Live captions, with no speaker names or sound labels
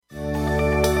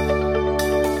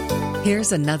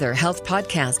Here's another health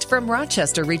podcast from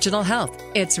Rochester Regional Health.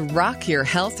 It's Rock Your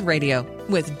Health Radio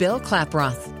with Bill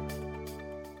Klaproth.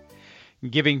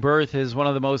 Giving birth is one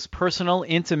of the most personal,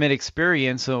 intimate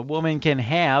experiences a woman can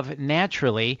have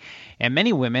naturally, and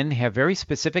many women have very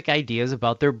specific ideas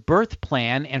about their birth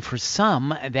plan, and for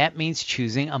some, that means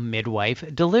choosing a midwife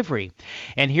delivery.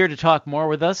 And here to talk more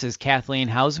with us is Kathleen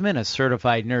Hausman, a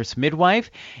certified nurse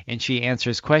midwife, and she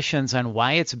answers questions on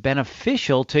why it's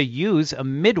beneficial to use a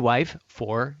midwife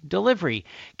for delivery.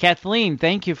 Kathleen,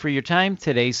 thank you for your time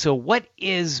today. So what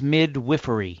is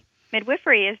midwifery?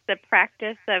 Midwifery is the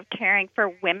practice of caring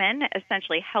for women,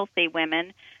 essentially healthy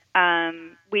women.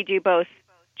 We do both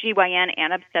GYN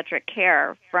and obstetric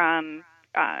care from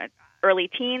early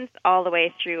teens all the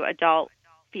way through adult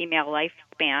female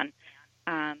lifespan,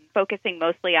 focusing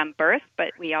mostly on birth,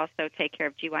 but we also take care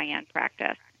of GYN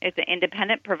practice. It's an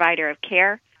independent provider of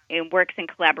care and works in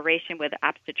collaboration with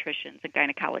obstetricians and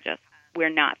gynecologists. We're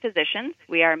not physicians.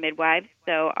 We are midwives,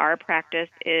 so our practice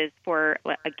is for,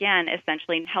 again,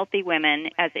 essentially healthy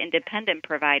women as independent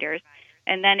providers.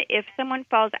 And then if someone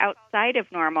falls outside of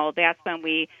normal, that's when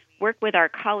we work with our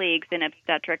colleagues in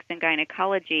obstetrics and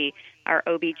gynecology, our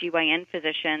OB/GYN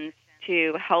physicians,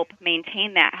 to help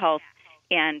maintain that health,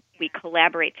 and we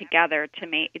collaborate together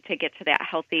to get to that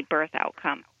healthy birth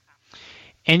outcome.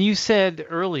 And you said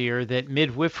earlier that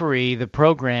midwifery, the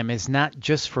program, is not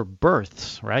just for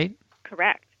births, right?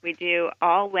 Correct. We do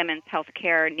all women's health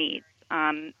care needs.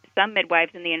 Some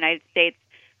midwives in the United States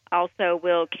also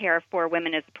will care for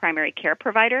women as a primary care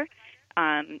provider,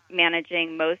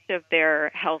 managing most of their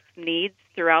health needs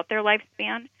throughout their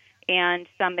lifespan. And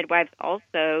some midwives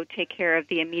also take care of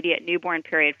the immediate newborn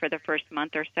period for the first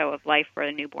month or so of life for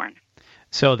the newborn.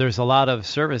 So there's a lot of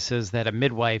services that a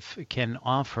midwife can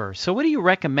offer. So what do you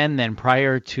recommend then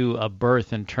prior to a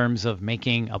birth in terms of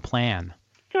making a plan?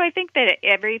 So I think that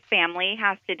every family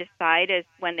has to decide as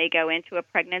when they go into a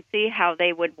pregnancy how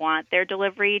they would want their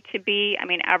delivery to be. I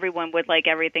mean, everyone would like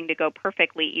everything to go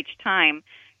perfectly each time,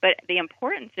 but the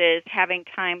importance is having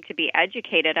time to be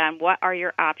educated on what are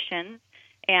your options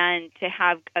and to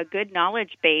have a good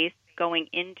knowledge base going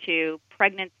into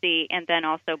pregnancy and then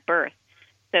also birth.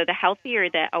 So the healthier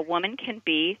that a woman can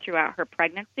be throughout her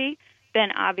pregnancy,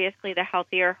 then obviously the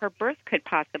healthier her birth could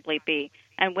possibly be.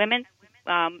 And women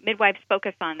midwives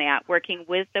focus on that, working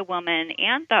with the woman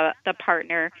and the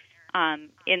partner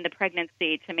in the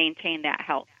pregnancy to maintain that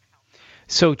health.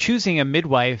 So choosing a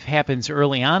midwife happens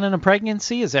early on in a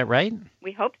pregnancy, is that right?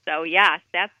 We hope so, yes.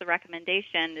 That's the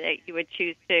recommendation, that you would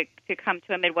choose to come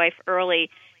to a midwife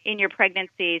early in your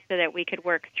pregnancy so that we could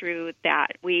work through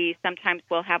that. We sometimes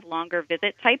will have longer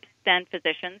visit types than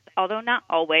physicians, although not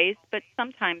always, but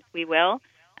sometimes we will.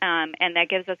 And that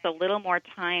gives us a little more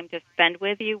time to spend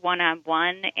with you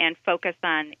one-on-one and focus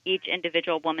on each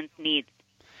individual woman's needs.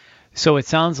 So it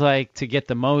sounds like to get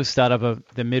the most out of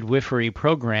the midwifery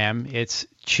program, it's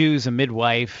choose a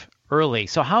midwife early.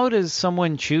 So how does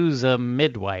someone choose a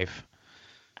midwife?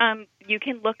 You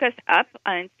can look us up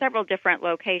in several different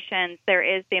locations. There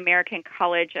is the American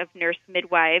College of Nurse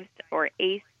Midwives, or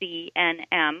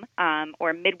ACNM,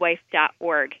 or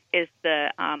midwife.org is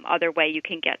the other way you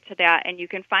can get to that. And you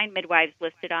can find midwives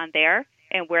listed on there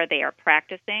and where they are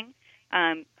practicing.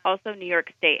 Also, New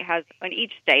York State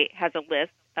each state has a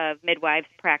list of midwives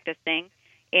practicing.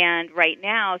 And right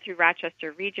now, through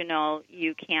Rochester Regional,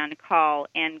 you can call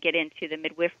and get into the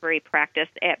midwifery practice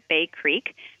at Bay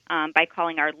Creek by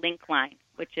calling our link line,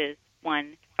 which is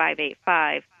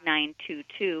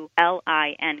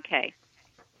 1-585-922-LINK.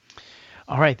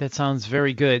 All right, that sounds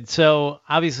very good. So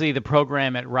obviously the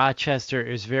program at Rochester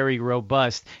is very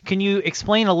robust. Can you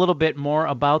explain a little bit more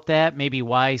about that, maybe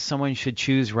why someone should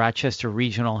choose Rochester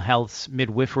Regional Health's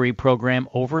midwifery program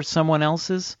over someone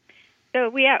else's? So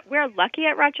we're lucky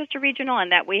at Rochester Regional in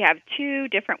that we have two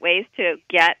different ways to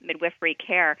get midwifery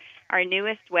care. Our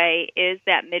newest way is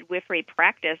that midwifery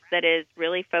practice that is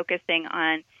really focusing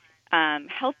on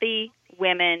healthy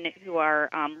women who are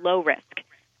low risk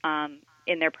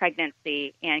in their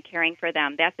pregnancy and caring for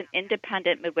them. That's an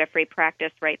independent midwifery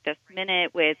practice right this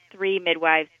minute with 3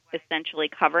 midwives essentially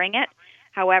covering it.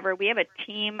 However, we have a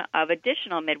team of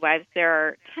additional midwives. There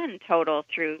are 10 total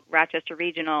through Rochester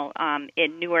Regional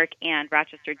in Newark and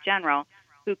Rochester General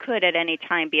who could at any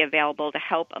time be available to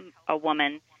help a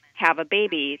woman have a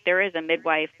baby. There is a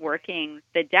midwife working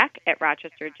the deck at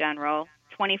Rochester General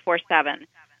 24/7.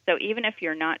 So even if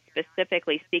you're not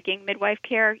specifically seeking midwife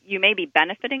care, you may be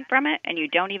benefiting from it, and you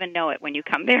don't even know it when you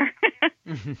come there.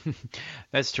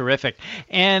 That's terrific.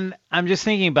 And I'm just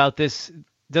thinking about this.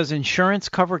 Does insurance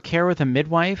cover care with a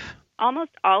midwife?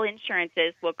 Almost all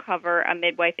insurances will cover a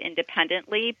midwife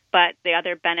independently, but the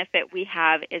other benefit we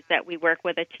have is that we work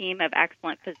with a team of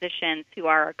excellent physicians who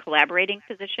are collaborating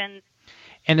physicians.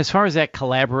 And as far as that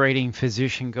collaborating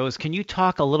physician goes, can you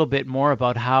talk a little bit more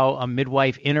about how a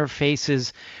midwife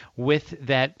interfaces with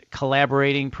that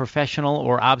collaborating professional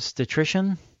or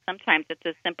obstetrician? Sometimes it's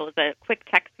as simple as a quick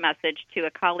text message to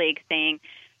a colleague saying,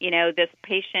 this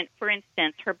patient, for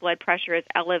instance, her blood pressure is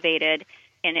elevated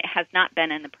and it has not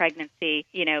been in the pregnancy,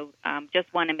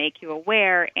 just want to make you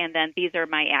aware, and then these are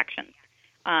my actions.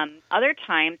 Other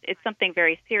times, it's something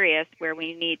very serious where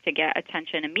we need to get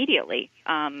attention immediately.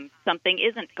 Something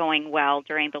isn't going well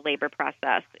during the labor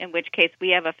process, in which case we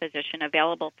have a physician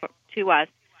available to us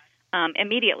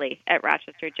immediately at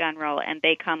Rochester General, and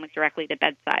they come directly to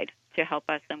bedside to help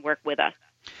us and work with us.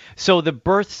 So the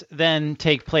births then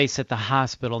take place at the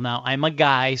hospital. Now, I'm a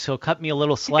guy, so cut me a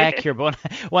little slack here, but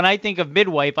when I think of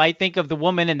midwife, I think of the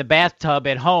woman in the bathtub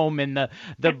at home, and the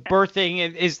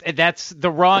birthing that's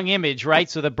the wrong image, right?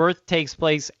 So the birth takes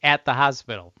place at the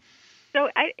hospital. So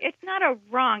it's not a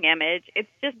wrong image.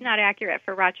 It's just not accurate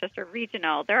for Rochester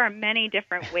Regional. There are many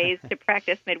different ways to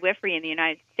practice midwifery in the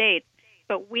United States,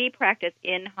 but we practice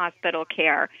in hospital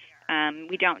care.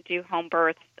 We don't do home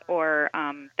births or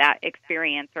that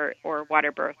experience or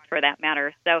water births for that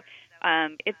matter. So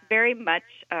it's very much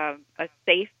a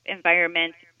safe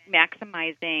environment,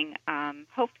 maximizing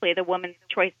hopefully the woman's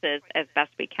choices as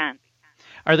best we can.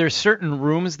 Are there certain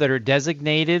rooms that are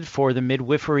designated for the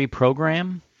midwifery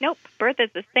program? Nope. Birth is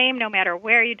the same no matter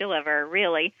where you deliver,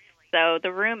 really. So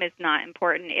the room is not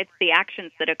important. It's the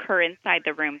actions that occur inside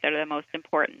the room that are the most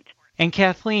important. And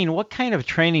Kathleen, what kind of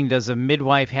training does a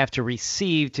midwife have to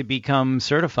receive to become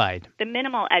certified? The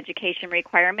minimal education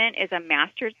requirement is a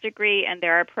master's degree, and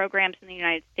there are programs in the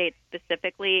United States,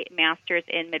 specifically masters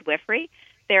in midwifery.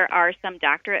 There are some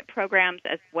doctorate programs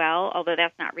as well, although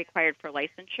that's not required for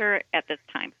licensure at this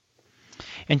time.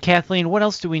 And Kathleen, what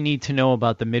else do we need to know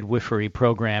about the midwifery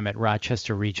program at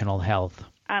Rochester Regional Health?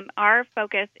 Our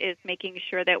focus is making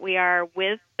sure that we are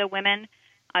with the women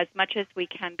as much as we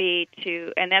can be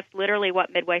and that's literally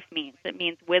what midwife means. It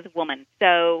means with woman.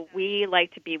 So we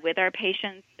like to be with our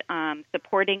patients,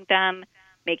 supporting them,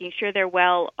 making sure they're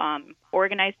well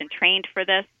organized and trained for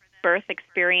this birth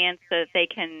experience so that they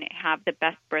can have the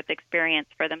best birth experience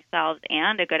for themselves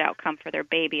and a good outcome for their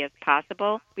baby as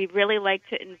possible. We really like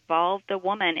to involve the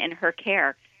woman in her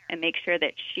care and make sure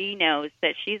that she knows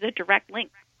that she's a direct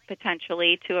link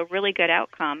potentially to a really good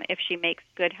outcome if she makes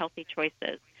good, healthy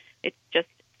choices. It's just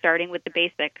starting with the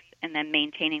basics and then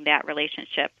maintaining that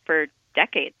relationship for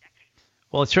decades.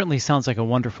 Well, it certainly sounds like a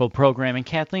wonderful program. And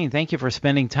Kathleen, thank you for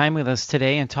spending time with us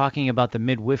today and talking about the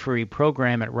midwifery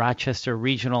program at Rochester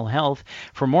Regional Health.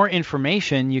 For more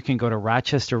information, you can go to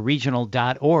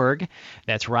rochesterregional.org.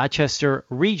 That's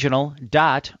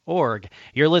rochesterregional.org.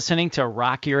 You're listening to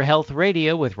Rock Your Health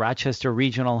Radio with Rochester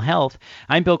Regional Health.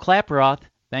 I'm Bill Klaproth.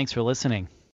 Thanks for listening.